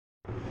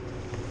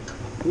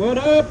What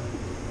up?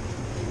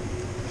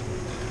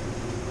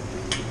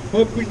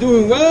 Hope you're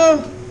doing well.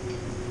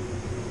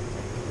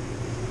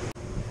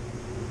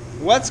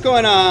 What's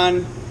going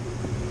on?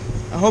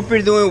 I hope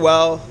you're doing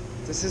well.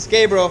 This is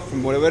Gabriel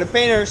from Motivated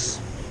Painters.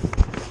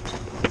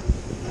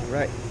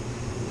 Alright.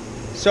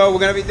 So we're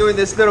going to be doing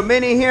this little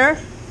mini here.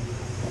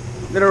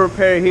 Little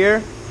repair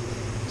here.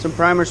 Some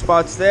primer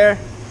spots there.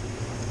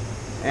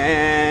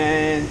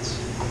 And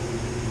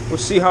we'll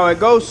see how it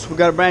goes. We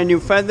got a brand new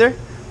fender.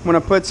 I'm going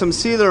to put some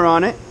sealer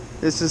on it.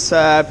 This is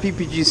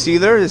PPG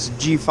sealer. This is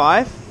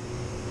G5.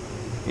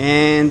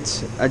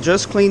 And I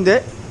just cleaned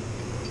it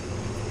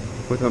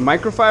with a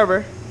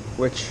microfiber,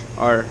 which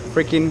are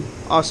freaking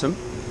awesome.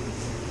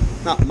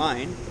 Not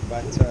mine,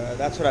 but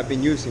that's what I've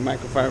been using,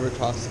 microfiber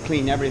cloths to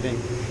clean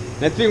everything.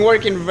 And it's been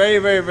working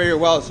very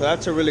well, so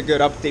that's a really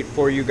good update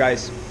for you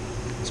guys.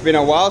 It's been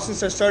a while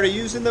since I started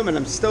using them, and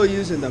I'm still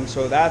using them,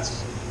 so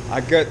that's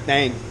a good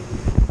thing.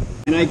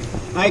 And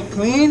I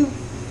clean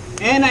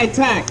and I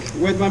tack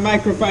with my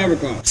microfiber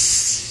cloth.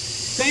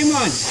 Same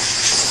one.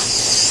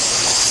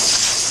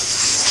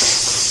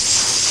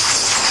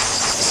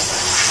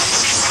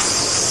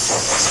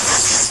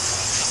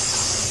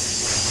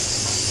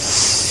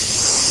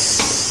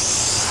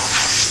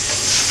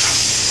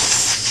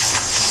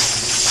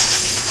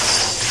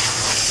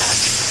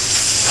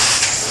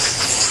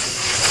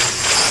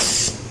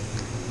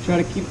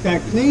 Try to keep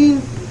that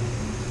clean.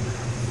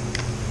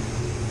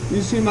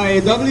 Using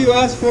my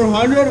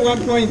WS400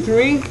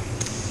 1.3 to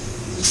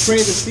spray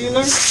the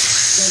sealer.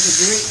 Does a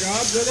great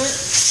job with it.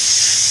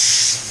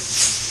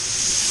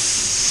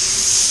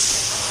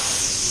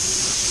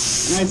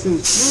 Nice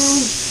and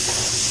smooth.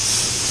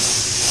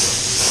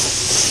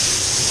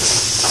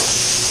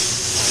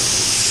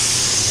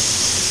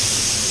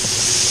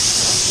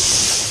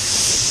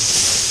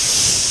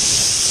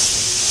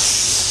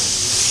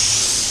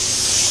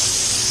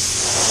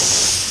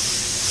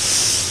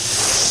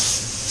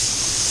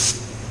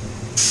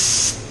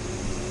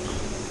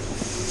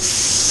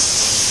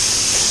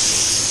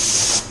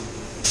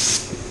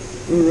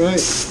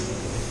 Alright.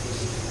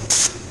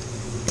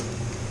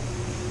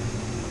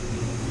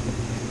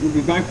 We'll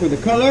be back with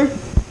the color.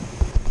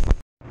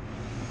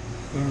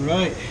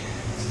 Alright.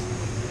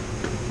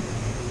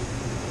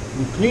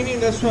 I'm cleaning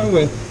this one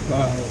with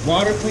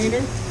water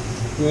cleaner.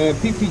 The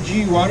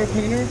PPG water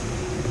cleaner.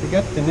 I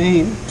forget the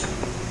name.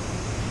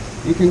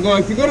 You can go,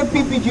 if you go to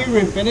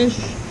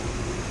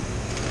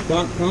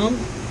ppgrefinish.com,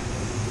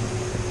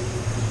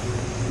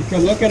 you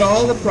can look at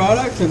all the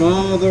products and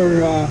all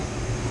their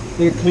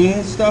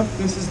clean stuff.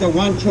 This is the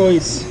One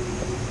Choice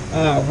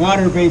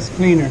water-based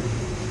cleaner.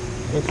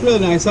 It's really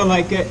nice. I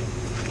like it.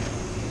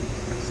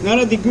 It's not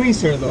a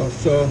degreaser though,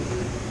 so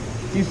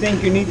if you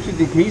think you need to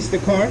degrease the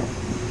car,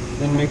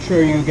 then make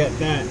sure you get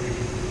that.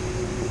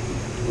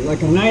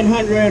 Like a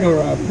 900 or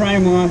a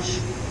Prime Wash.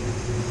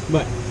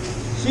 But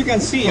so you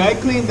can see, I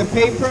cleaned the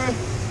paper.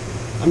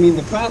 I mean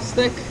the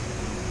plastic.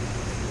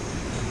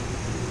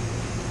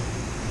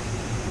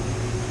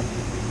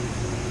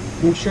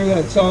 Make sure that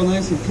it's all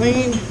nice and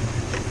clean.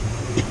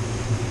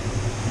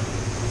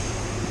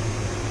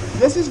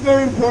 This is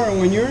very important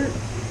when you're, a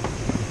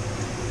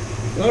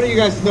lot of you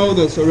guys know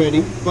this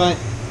already, but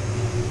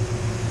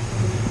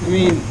I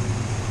mean,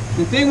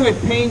 the thing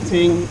with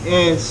painting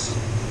is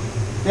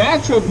the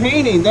actual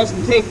painting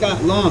doesn't take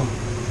that long,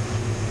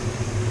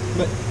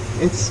 but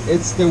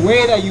it's the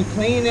way that you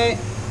clean it,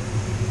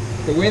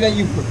 the way that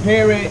you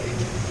prepare it,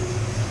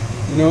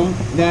 you know,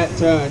 that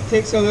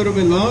takes a little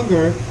bit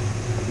longer.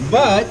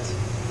 But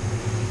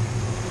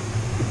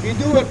if you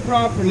do it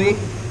properly,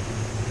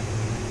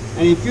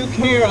 and if you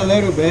care a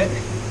little bit,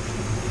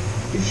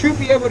 you should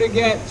be able to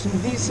get some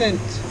decent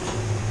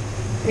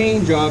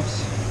paint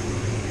jobs.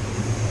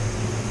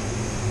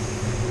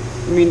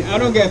 I mean, I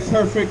don't get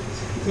perfect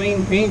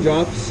clean paint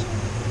jobs,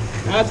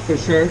 that's for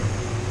sure.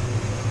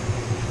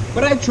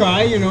 But I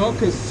try, you know,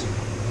 because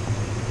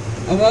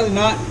I'd rather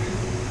not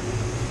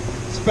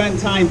spend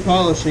time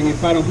polishing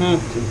if I don't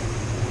have to.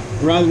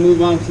 I'd rather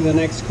move on to the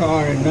next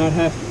car and not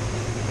have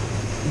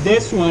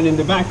this one in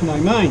the back of my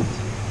mind,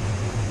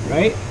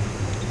 right?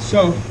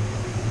 So,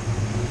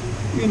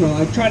 you know,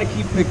 I try to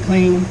keep it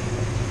clean.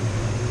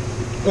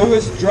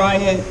 Always dry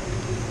it.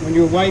 When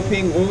you're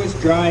wiping, always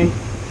dry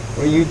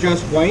where you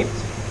just wiped.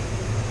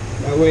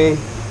 That way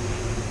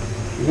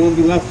you won't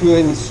be left with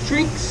any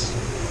streaks.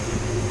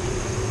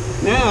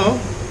 Now,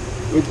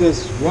 with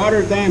this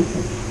water damp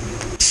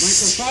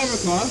microfiber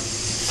cloth,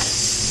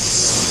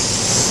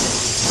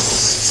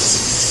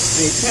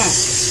 I tap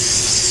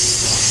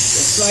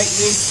just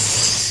slightly.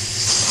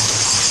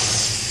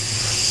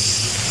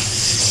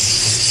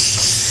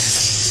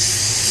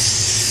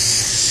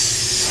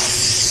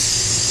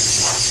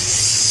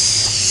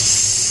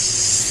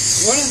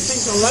 One of the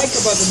things I like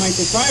about the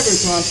microfiber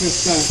cloth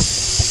is that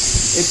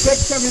it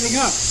picks everything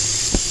up,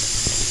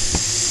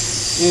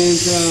 and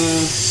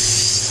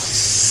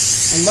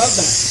I love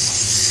that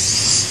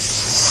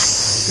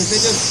because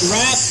they just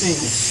grab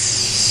things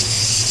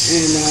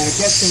and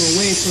get them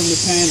away from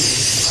the panel,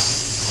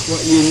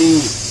 what you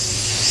need.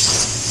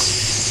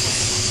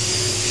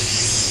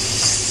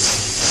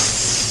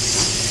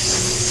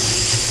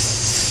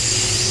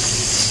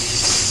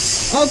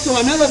 Also,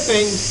 another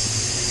thing,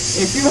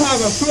 if you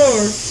have a floor,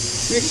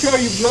 make sure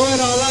you blow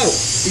it all out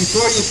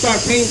before you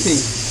start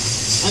painting.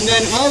 And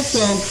then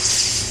also,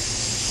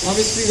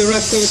 obviously the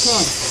rest of the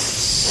car.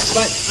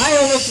 But I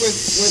always,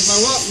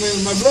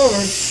 with my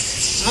blower,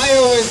 I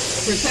always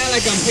pretend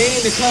like I'm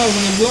painting the car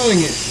when I'm blowing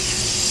it,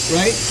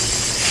 right?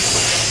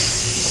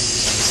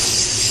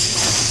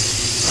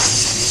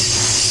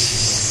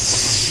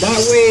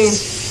 That way,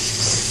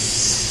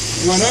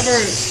 whatever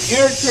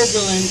air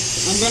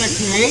turbulence I'm going to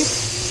create,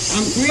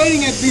 I'm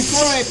creating it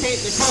before I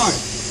paint the car.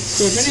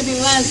 So if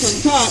anything lands on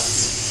top,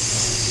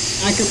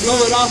 I can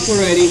blow it off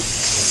already.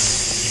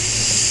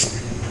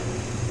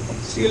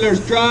 Sealer's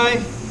dry.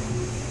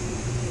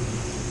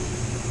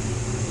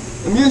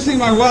 I'm using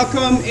my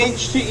Welcome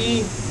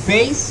HTE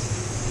base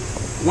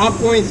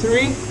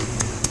 1.3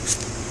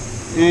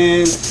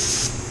 and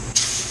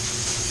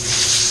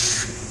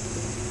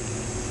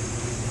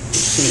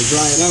just gonna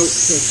dry it out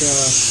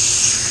because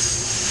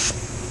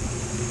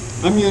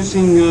I'm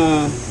using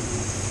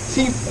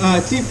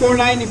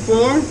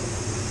T494,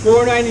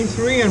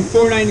 493, and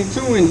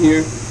 492 in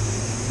here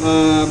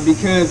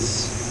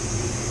because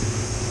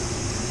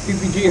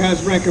PPG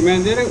has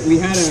recommended it. We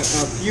had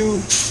a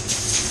few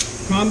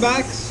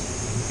comebacks.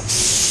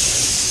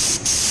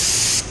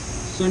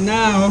 So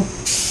now,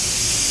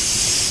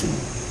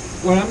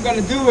 what I'm going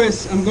to do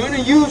is, I'm going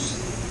to use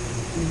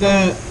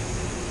let's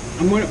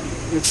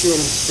see what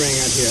I'm spraying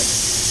at here.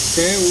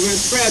 Okay, we're going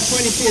to spray at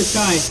 20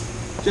 psi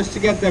just to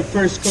get that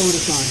first coat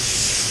on.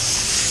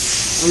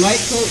 A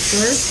light coat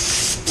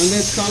first on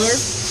this color,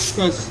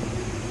 because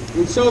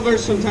in silver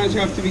sometimes you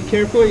have to be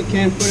careful, you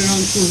can't put it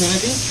on too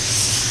heavy.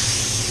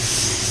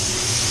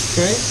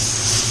 Okay,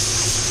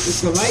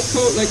 just a light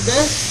coat like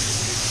this.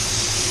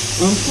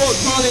 I'm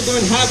probably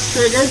doing half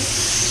trigger,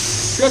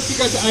 just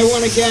because I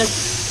want to get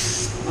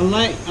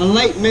a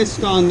light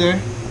mist on there.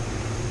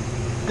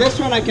 This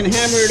one I can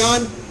hammer it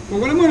on, but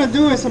what I'm going to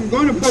do is I'm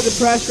going to put the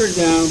pressure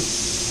down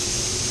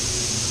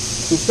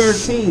to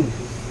 13,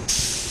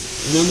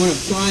 and I'm going to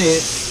apply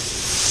it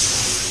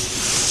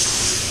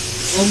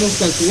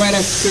almost as wet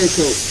as clear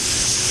coat.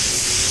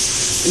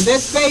 And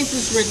this base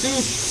is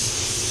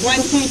reduced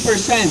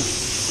 20%,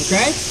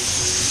 okay?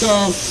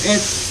 So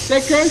it's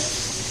thicker,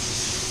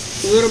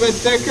 a little bit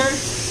thicker,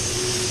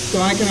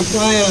 so I can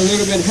apply it a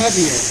little bit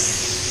heavier.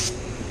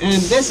 And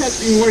this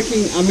has been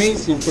working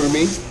amazing for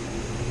me.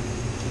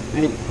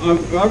 And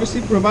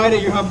obviously,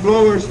 provided you have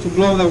blowers to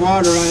blow the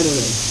water out of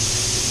it.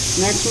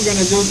 Next, we're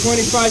going to do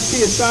 25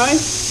 psi,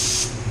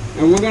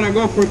 and we're going to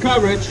go for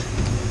coverage.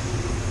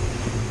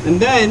 And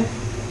then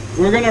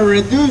we're going to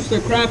reduce the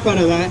crap out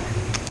of that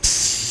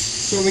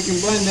so we can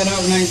blend it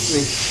out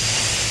nicely.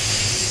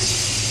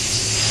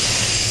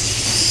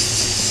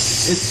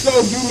 It's so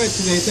humid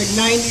today. It's like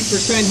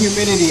 90%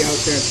 humidity out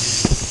there.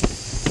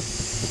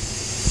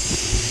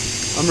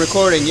 I'm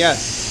recording,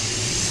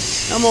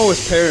 yes. I'm always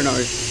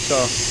paranoid, so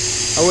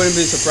I wouldn't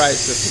be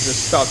surprised if it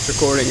just stops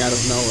recording out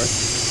of nowhere.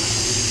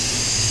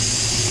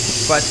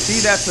 But see,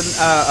 that's a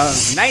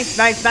nice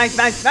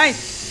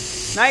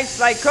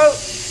light coat.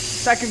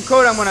 Second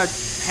coat, I'm gonna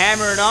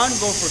hammer it on,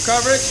 go for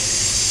coverage.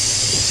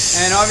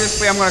 And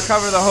obviously I'm gonna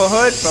cover the whole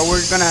hood, but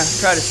we're gonna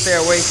try to stay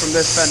away from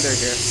this fender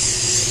here.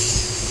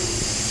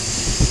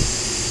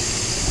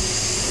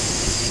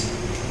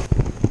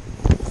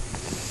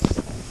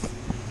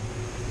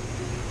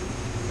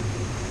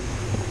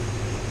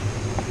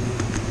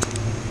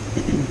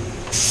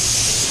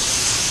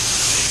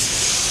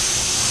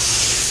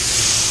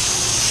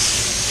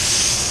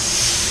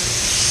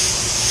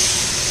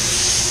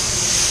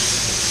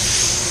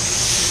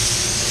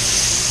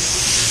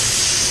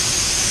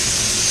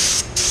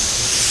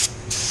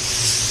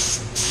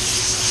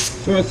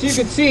 So as you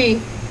can see,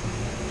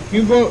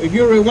 if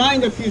you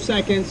rewind a few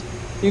seconds,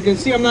 you can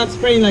see I'm not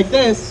spraying like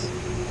this,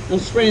 I'm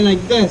spraying like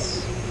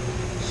this.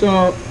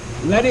 So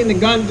letting the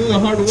gun do the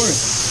hard work.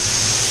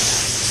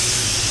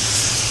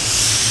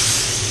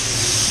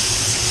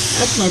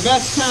 That's my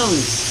best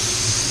talent,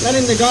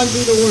 letting the gun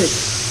do the work.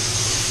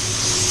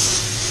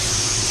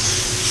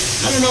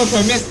 I don't know if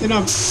I missed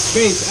enough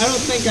space. I don't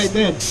think I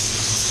did.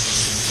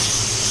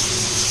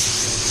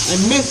 I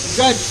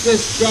misjudged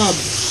this job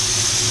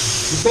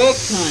big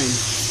time,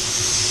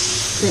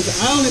 because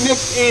I only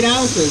mixed 8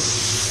 ounces.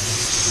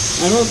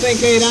 I don't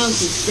think 8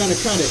 ounces is going to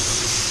cut it,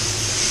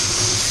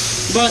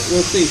 but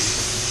we'll see.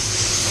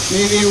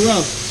 Maybe it will.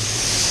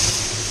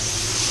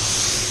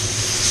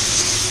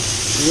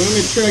 I'm going to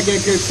make sure I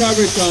get good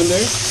coverage on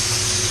there.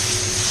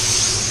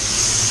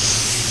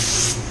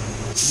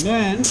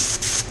 Then,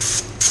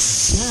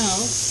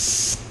 now,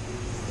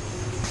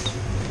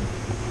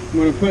 I'm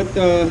going to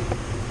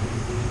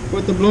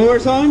put the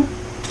blowers on.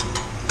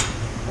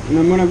 And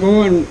I'm going to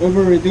go and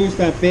over reduce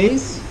that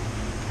base.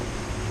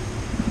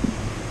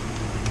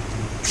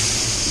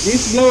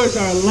 These blowers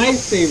are a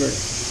lifesaver.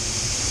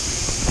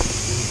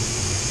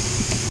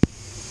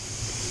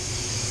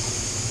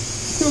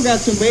 Still got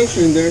some base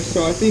in there,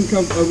 so I think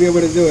I'll be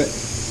able to do it.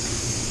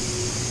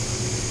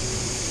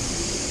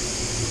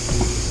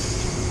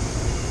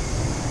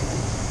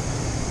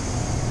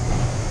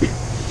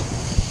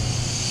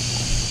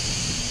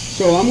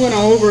 So I'm going to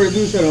over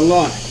reduce it a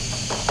lot.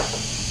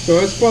 So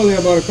it's probably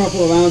about a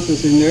couple of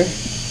ounces in there,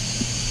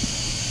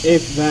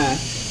 if that.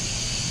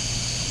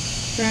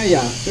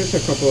 Yeah, there's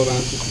a couple of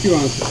ounces, a few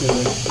ounces in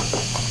there.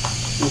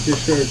 Making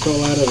sure it's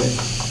all out of the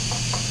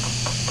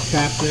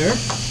cap there.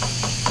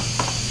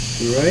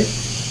 Alright.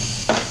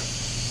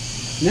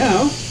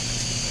 Now,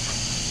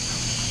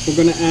 we're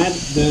going to add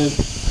the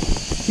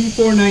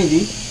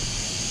T490.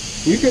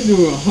 You can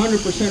do a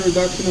 100%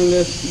 reduction on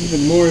this,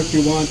 even more if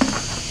you want.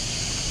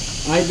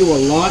 I do a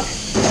lot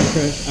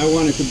because I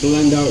want it to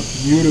blend out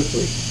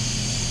beautifully.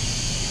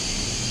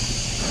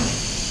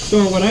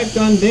 So what I've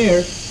done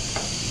there,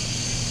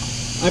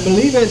 I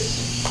believe it's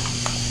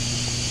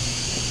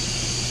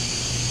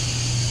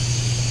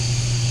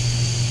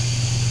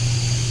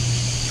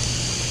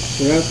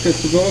so that's good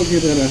to go.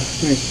 Give it a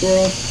nice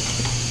swirl.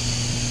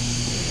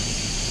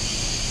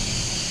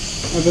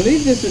 I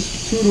believe this is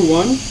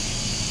 2-to-1,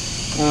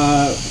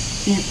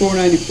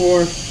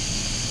 T494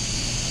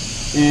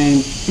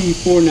 and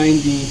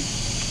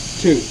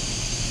T492.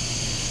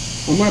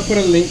 I'm going to put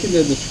a link in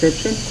the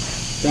description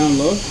down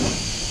low.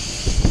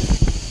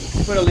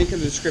 Put a link in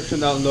the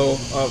description down low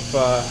of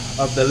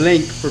the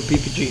link for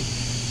PPG.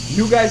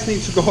 You guys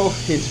need to go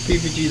into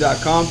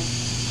ppg.com.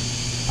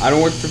 I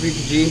don't work for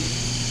PPG,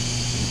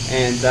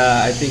 and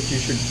I think you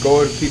should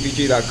go to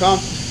ppg.com,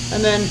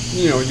 and then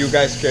you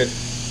guys could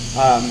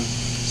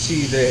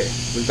see the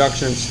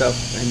reduction stuff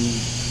and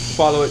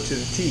follow it to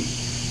the T,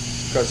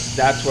 because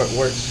that's what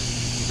works.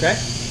 Okay.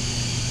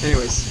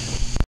 Anyways.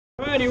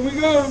 All right, here we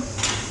go.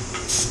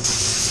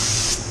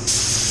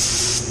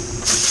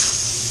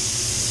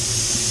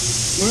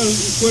 Well,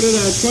 put it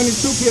at 22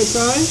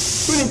 psi,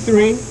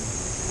 23,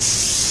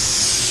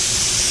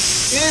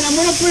 and I'm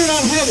going to put it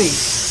on heavy.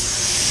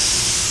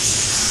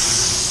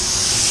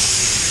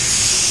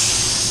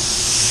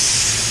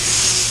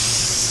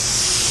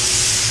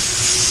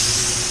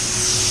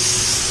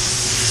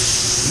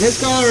 This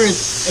color is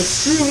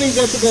extremely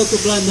difficult to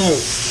blend out,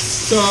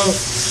 so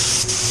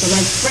because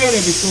I've sprayed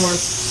it before,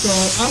 so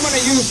I'm going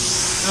to use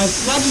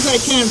as much as I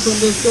can from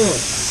this door.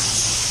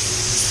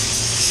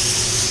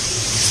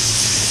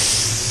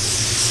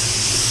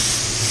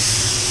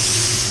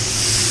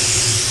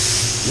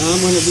 Now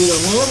I'm going to do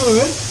the whole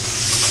hood.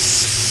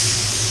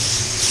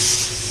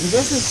 And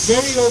this is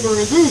very over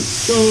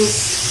reduced, so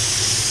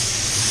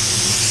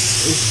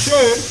it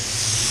should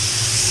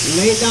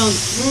lay down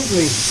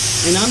smoothly.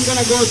 And I'm going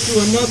to go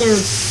through another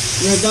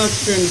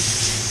reduction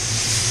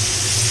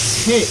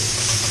hit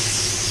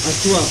as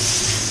well.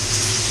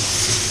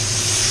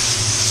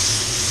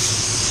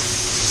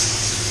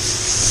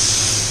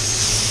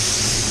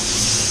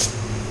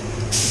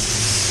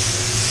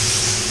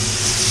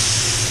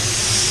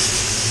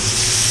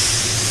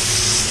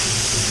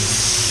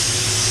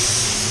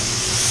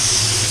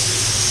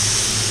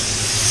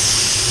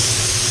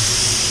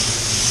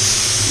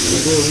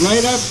 Go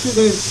right up to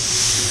the,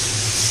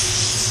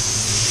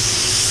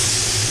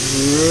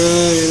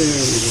 right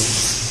there we go.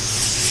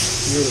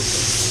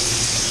 Beautiful.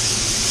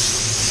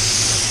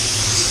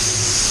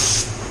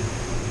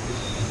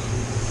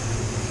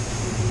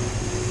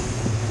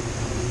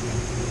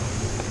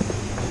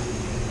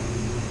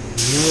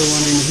 Another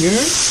one in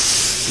here,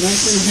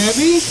 nice and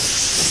heavy.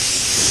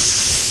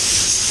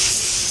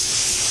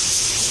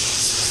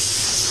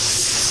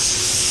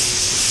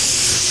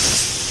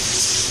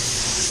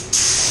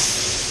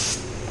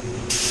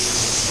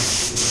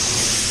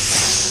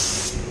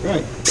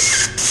 Right.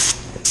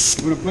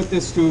 I'm going to put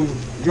this to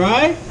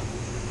dry,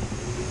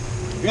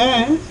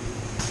 and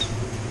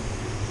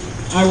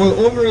I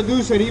will over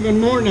reduce it even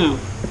more now.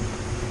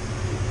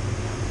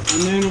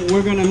 And then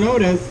we're going to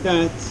notice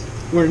that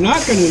we're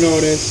not going to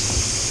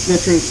notice the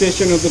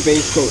transition of the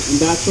base coat, and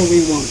that's what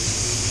we want.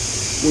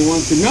 We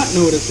want to not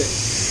notice it.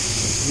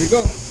 Here we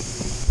go.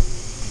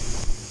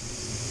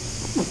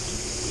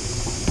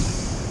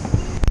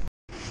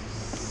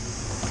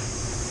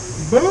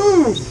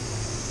 Boom!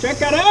 Check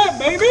that out,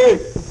 baby!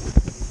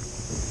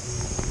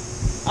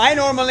 I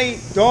normally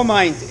don't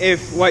mind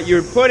if what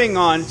you're putting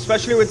on,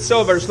 especially with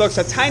silvers, looks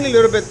a tiny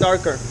little bit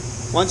darker.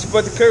 Once you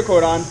put the clear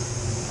coat on,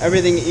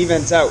 everything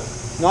evens out.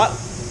 I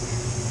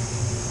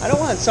don't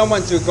want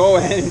someone to go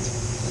and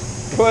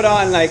put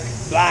on like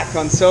black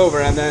on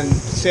silver and then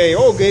say,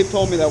 oh, Gabe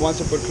told me that once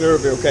I put clear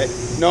it'll be okay.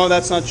 No,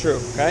 that's not true,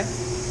 okay?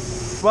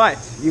 But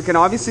you can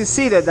obviously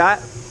see that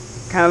that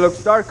kind of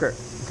looks darker,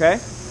 okay?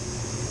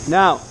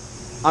 Now,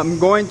 I'm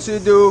going to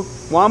do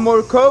one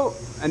more coat,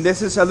 and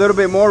this is a little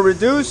bit more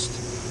reduced,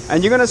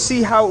 and you're going to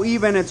see how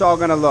even it's all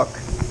going to look.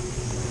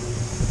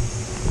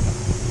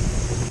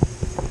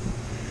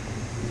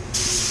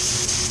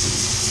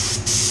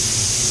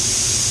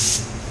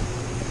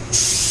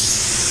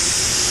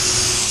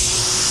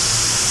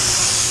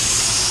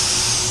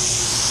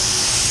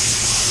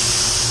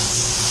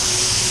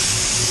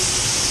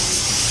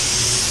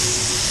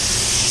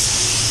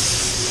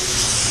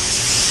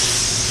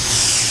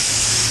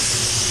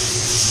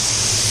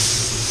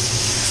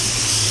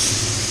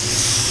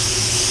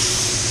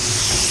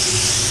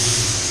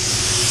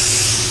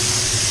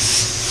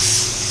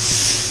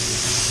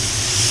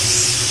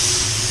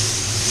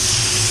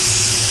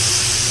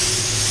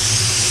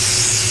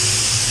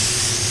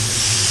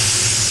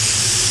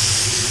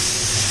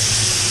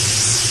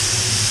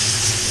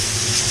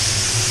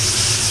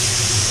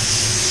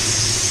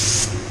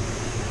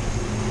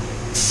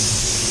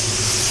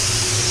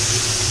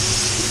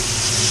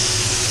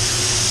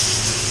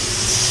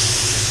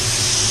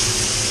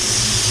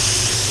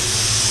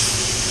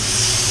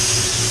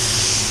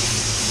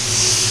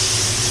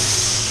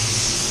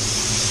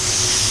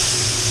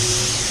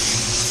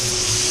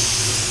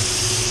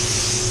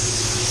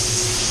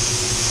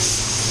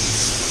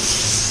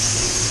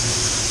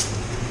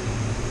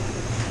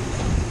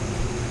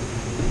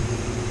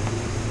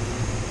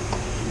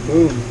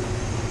 Boom.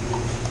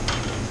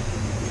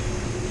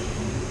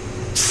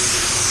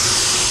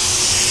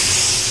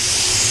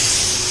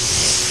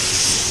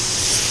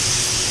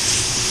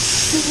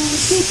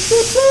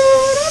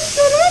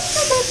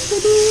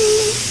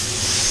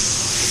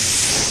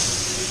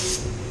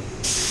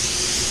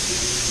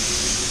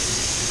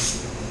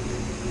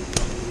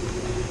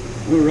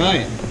 All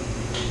right,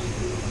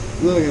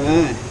 look at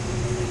that,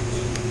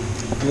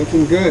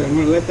 looking good. I'm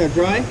gonna let that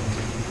dry,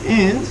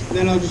 and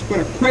then I'll just put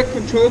a quick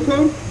control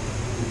coat,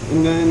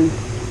 and then,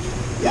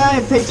 yeah,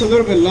 it takes a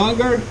little bit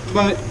longer,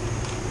 but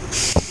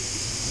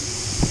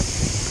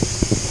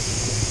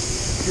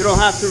you don't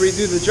have to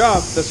redo the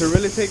job. Does it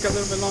really take a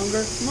little bit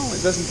longer? No,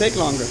 it doesn't take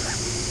longer,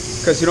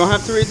 because you don't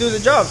have to redo the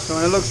job, so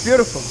it looks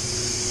beautiful.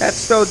 That's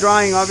still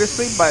drying,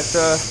 obviously, but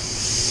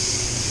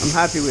I'm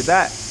happy with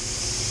that.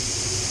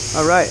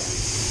 All right.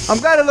 I'm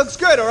glad it looks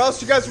good, or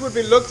else you guys would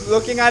be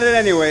looking at it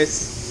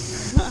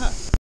anyways.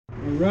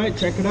 All right,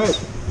 check it out.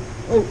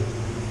 Oh,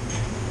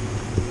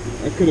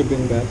 that could have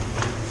been bad.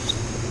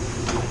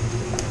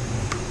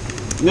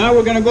 Now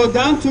we're gonna go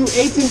down to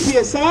 18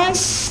 PSI.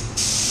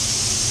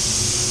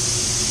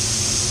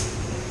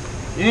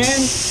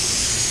 And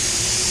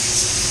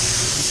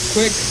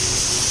quick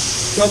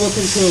double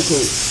control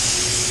coat.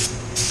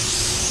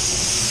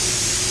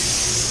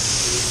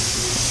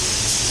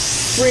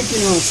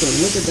 Freaking awesome,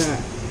 look at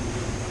that.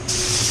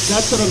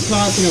 That's what I'm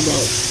talking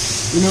about.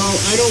 You know,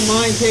 I don't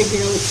mind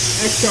taking an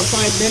extra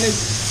 5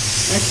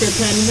 minutes, extra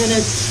 10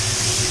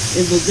 minutes.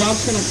 If the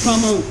job's gonna come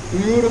out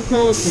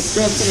beautiful, if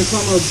the job's gonna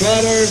come out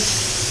better,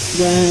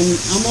 then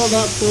I'm all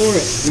up for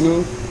it, you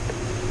know.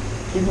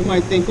 People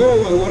might think,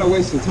 oh, well, what a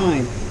waste of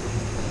time.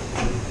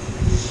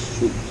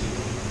 Shoot.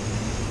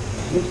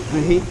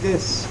 I hate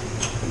this.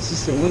 This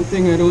is the one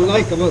thing I don't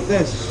like about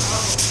this.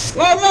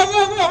 Whoa, whoa,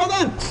 whoa, whoa, hold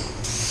on.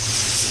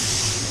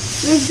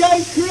 This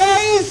guy's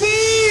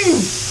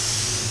crazy!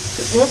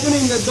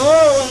 Opening the door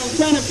when I'm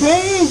trying to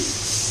paint.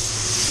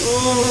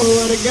 Oh,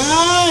 what a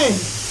guy!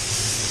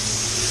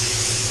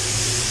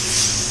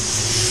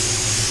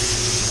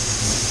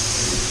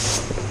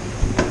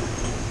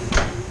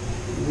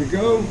 Here we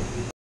go.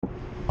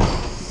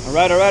 All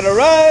right, all right, all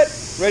right.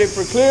 Ready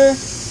for clear.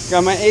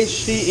 Got my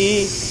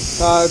HDE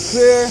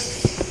clear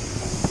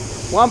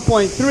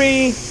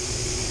 1.3.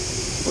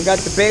 We got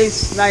the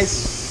base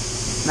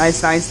nice,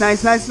 nice, nice,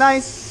 nice, nice,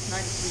 nice.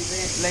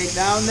 Nicely laid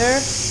down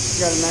there.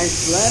 Got a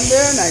nice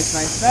blender, nice,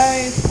 nice,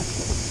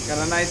 nice. Got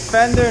a nice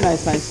fender,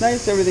 nice, nice,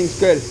 nice. Everything's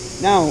good.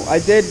 Now, I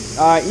did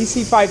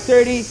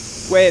EC530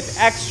 with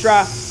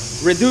extra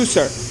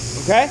reducer,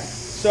 okay?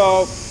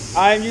 So,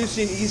 I'm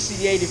using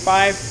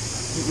EC85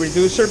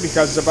 reducer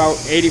because it's about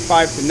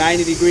 85 to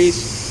 90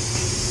 degrees.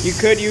 You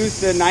could use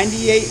the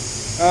 98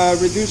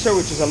 reducer,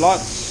 which is a lot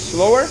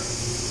slower.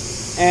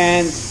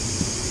 And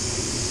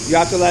you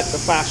have to let the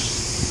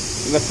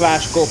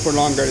flash go for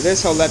longer.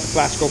 This, I'll let the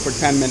flash go for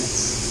 10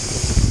 minutes.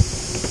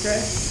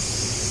 Okay.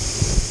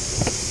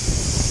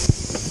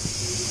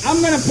 I'm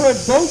going to put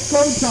both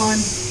coats on.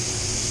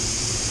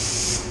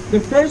 The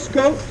first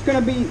coat is going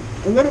to be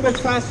a little bit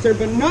faster,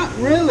 but not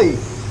really.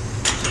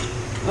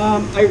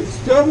 I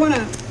still want to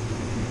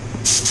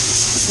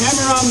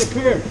hammer on the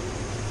clear.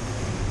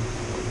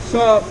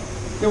 So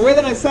the way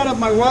that I set up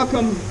my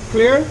welcome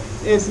clear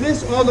is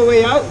this all the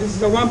way out. This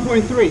is a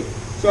 1.3.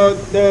 So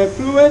the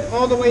fluid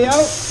all the way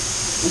out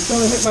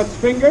until I hit my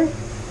finger.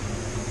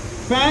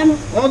 Fan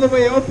all the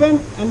way open,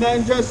 and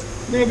then just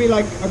maybe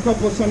like a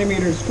couple of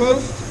centimeters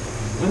closed,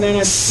 and then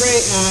I spray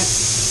at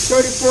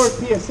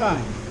 34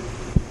 psi.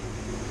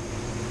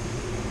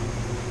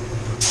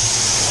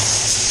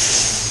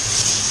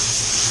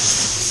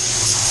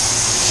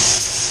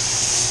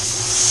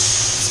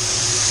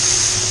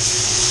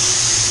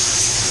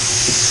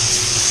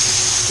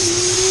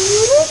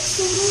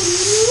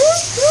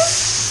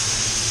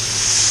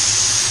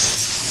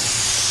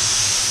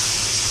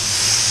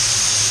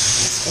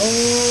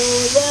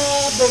 Oh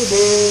yeah,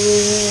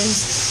 baby,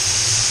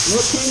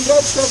 looking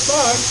good so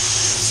far.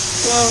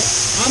 So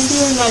I'm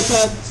doing like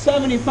a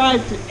 75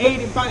 to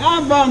 85.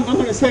 I'm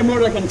going to say more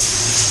like an 85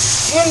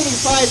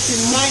 to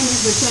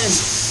 90%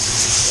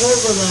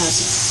 overlap.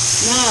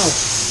 Now,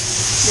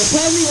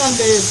 depending on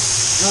the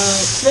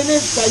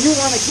finish that you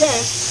want to get,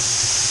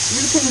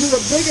 you can do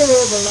a bigger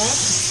overlap,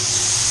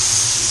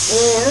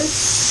 or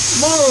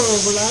smaller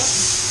overlap,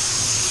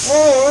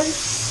 or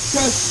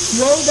just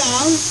slow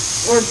down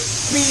or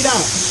speed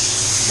up.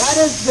 That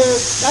is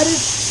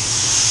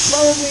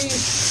probably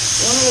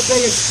one of the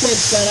biggest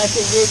tips that I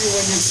can give you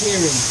when you're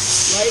clearing,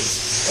 right?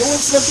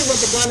 Always look at what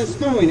the gun is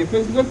doing. If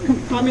it's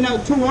coming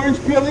out too orange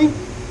peely,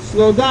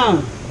 slow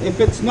down. If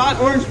it's not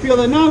orange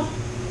peel enough,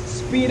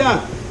 speed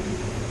up.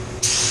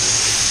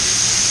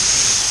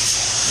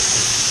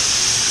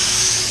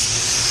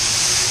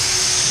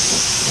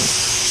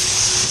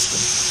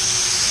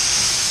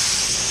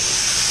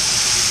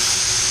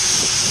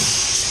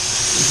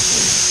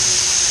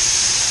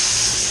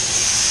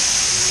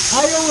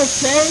 I always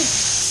say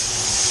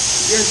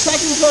your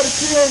second coat of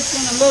clear is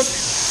going to look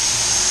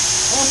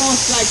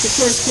almost like the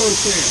first coat of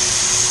clear.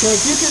 So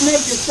if you can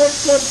make your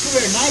first coat of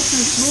clear nice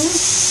and smooth,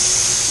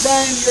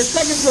 then your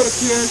second coat of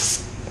clear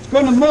is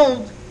going to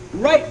mold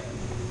right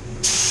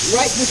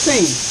the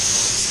same.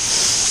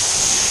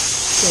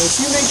 So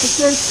if you make the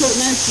first coat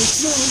nice and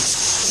smooth,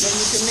 then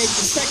you can make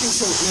the second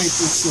coat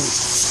nice and smooth.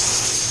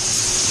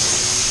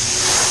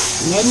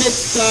 And I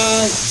mixed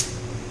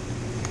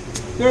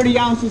 30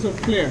 ounces of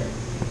clear.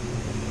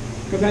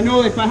 Because I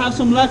know if I have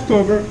some left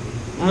over,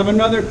 I have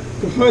another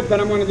hood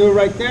that I'm going to do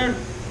right there.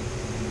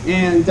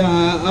 And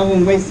I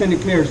won't waste any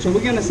clear. So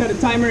we're going to set a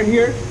timer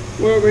here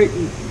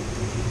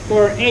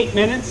for 8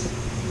 minutes.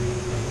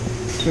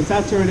 Because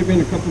that's already been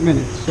a couple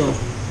minutes. So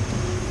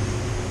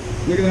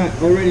look at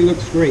that. Already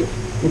looks great.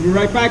 We'll be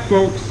right back,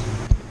 folks.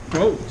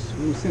 Folks?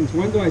 Since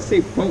when do I say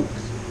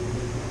folks?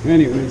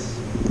 Anyways.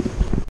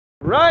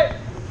 Right.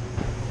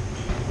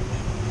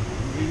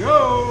 Here we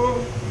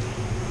go.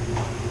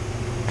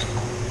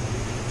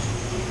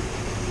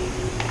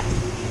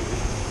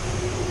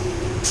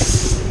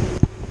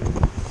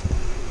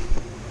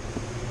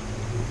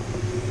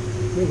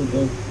 There we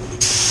go.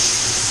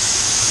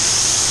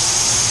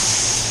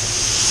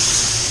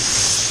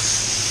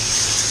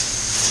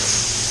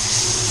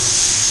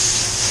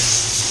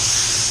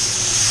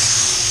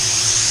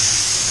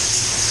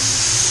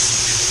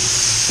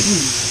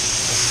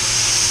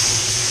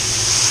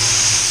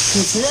 So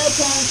clear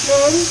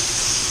attention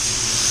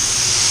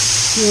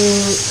to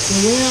the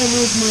way I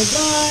move my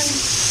gun.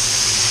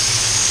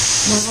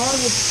 My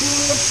arm is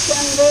fully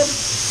extended,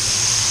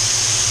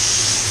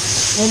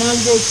 and I'm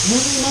just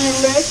moving my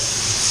wrist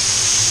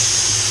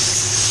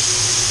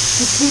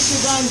to keep the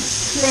gun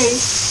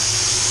straight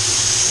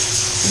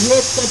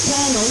with the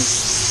panel.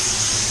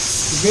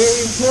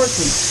 Very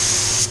important.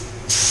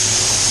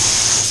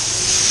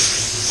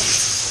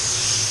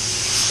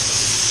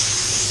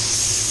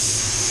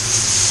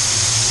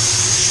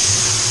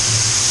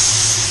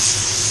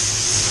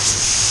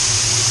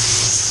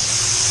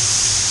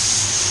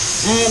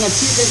 And as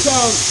you can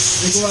tell,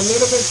 I go a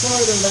little bit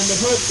farther than the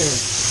hood there.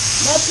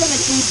 That's going to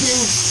keep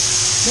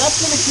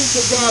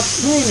the job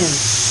cleaner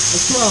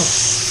as well.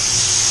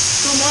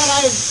 From what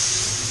I've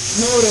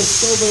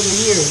noticed over the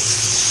years.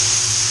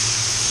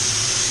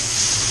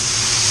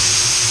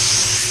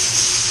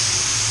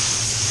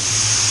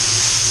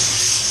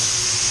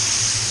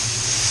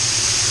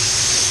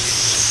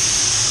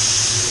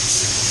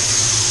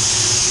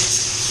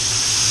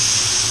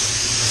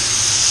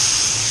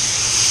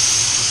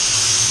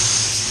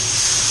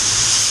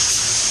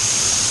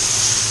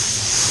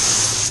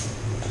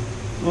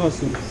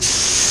 Awesome.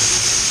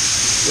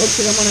 Looks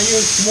like I'm going to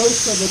use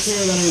most of the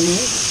clear that I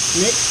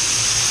mixed.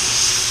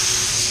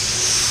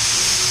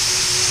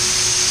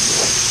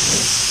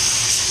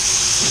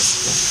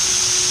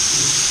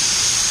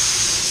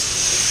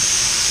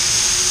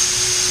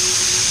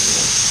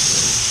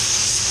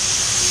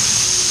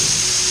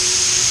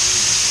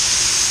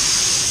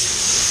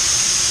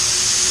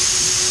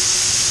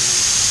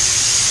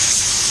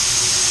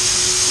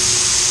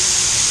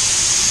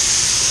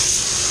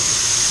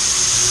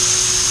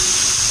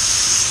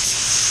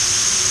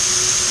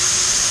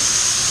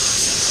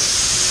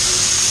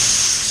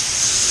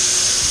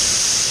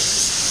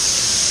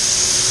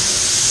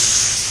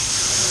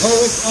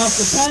 Oh, it's off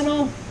the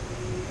panel.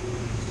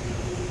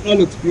 That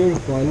looks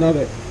beautiful. I love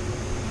it.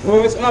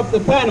 Oh, it's off the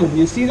panel.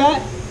 You see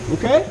that?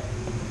 Okay.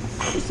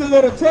 Just a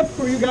little tip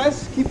for you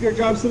guys. Keep your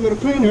jobs a little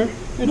cleaner. It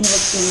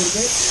helps a little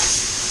bit.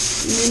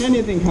 I mean,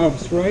 anything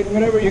helps, right?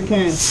 Whatever you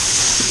can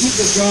to keep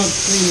the job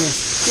cleaner.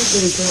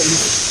 Super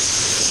important.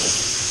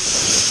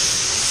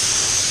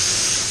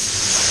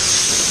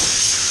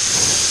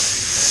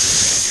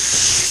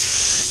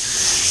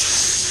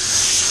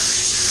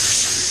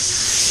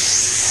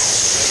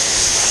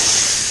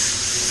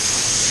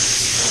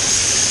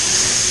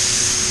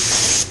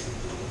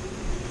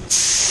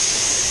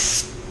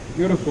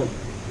 Beautiful.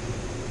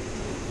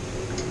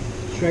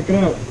 Check it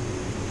out.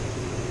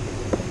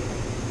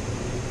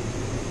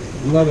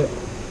 Love it.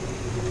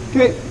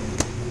 Okay.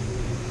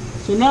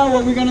 So now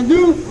what we're gonna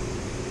do,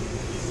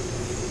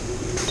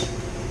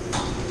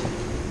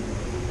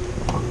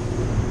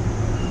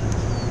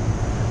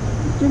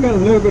 still got a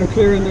little bit of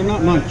clear in there,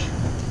 not much.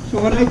 So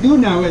what I do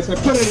now is I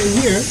put it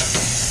in here.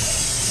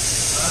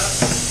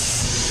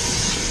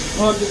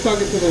 Oh, I'm just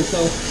talking to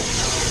myself.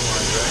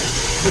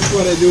 That's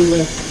what I do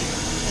with.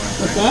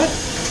 What's that?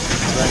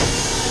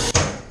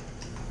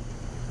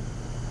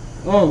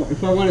 Oh,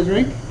 if I want to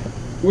drink?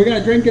 We're going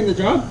to drink in the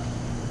job?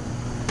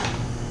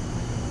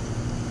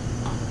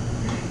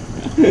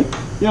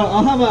 Yeah,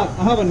 I'll have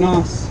a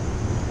NOS.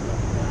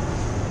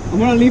 I'm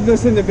going to leave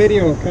this in the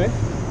video, okay?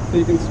 So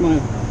you can smile.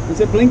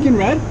 Is it blinking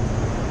red?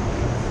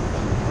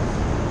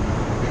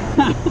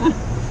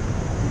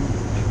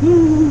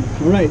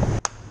 Alright.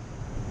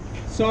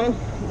 So,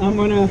 I'm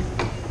going to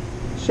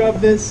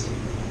shove this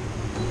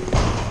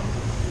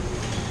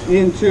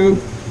into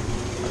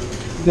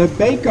the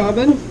bake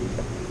oven.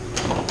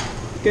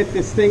 Get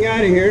this thing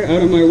out of here,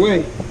 out of my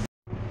way.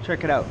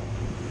 Check it out.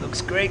 Looks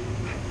great.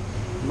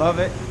 Love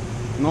it.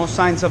 No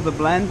signs of the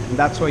blend, and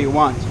that's what you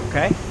want,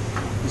 okay?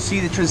 You see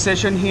the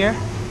transition here?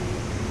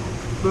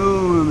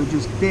 boom, it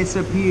just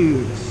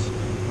disappears.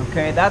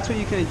 Okay, that's what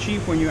you can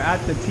achieve when you're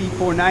at the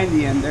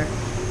T490 ender.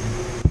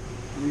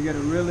 You get a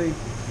really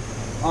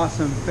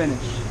awesome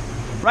finish.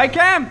 Right,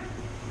 Cam?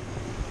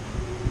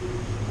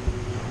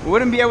 I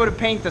wouldn't be able to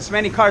paint as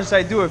many cars as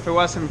I do if it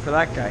wasn't for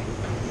that guy.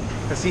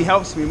 Because he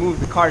helps me move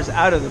the cars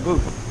out of the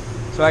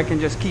booth so I can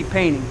just keep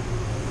painting.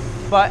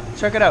 But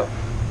check it out.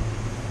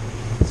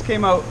 This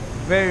came out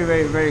very,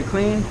 very, very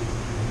clean.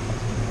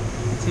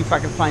 Let's see if I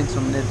can find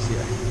some nibs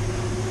here.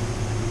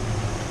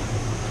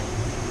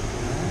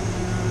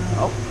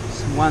 Oh,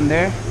 there's one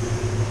there.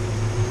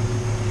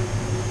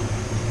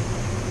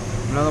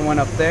 Another one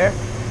up there.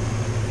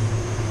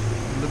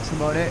 Looks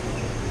about it.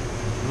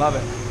 Love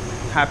it.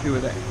 Happy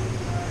with it.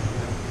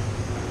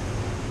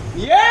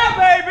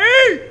 Yeah,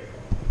 baby!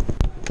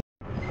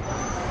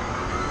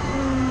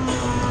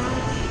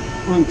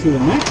 On to the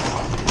next.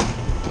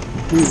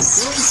 Here we go.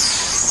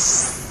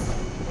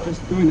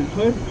 Just doing the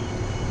hood.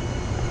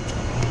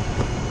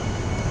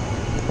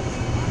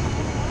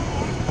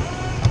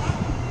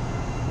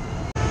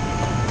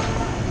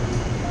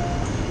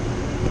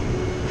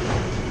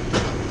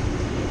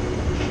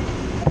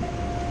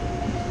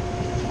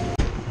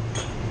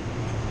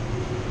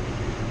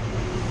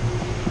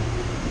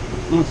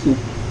 Awesome.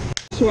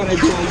 That's what I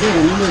did all there.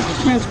 And then there's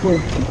a transport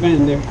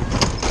van there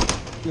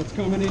that's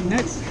coming in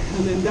next.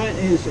 And then that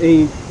is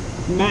a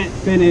matte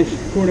finish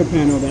quarter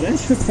panel that I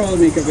should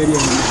probably make a video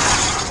on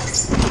that.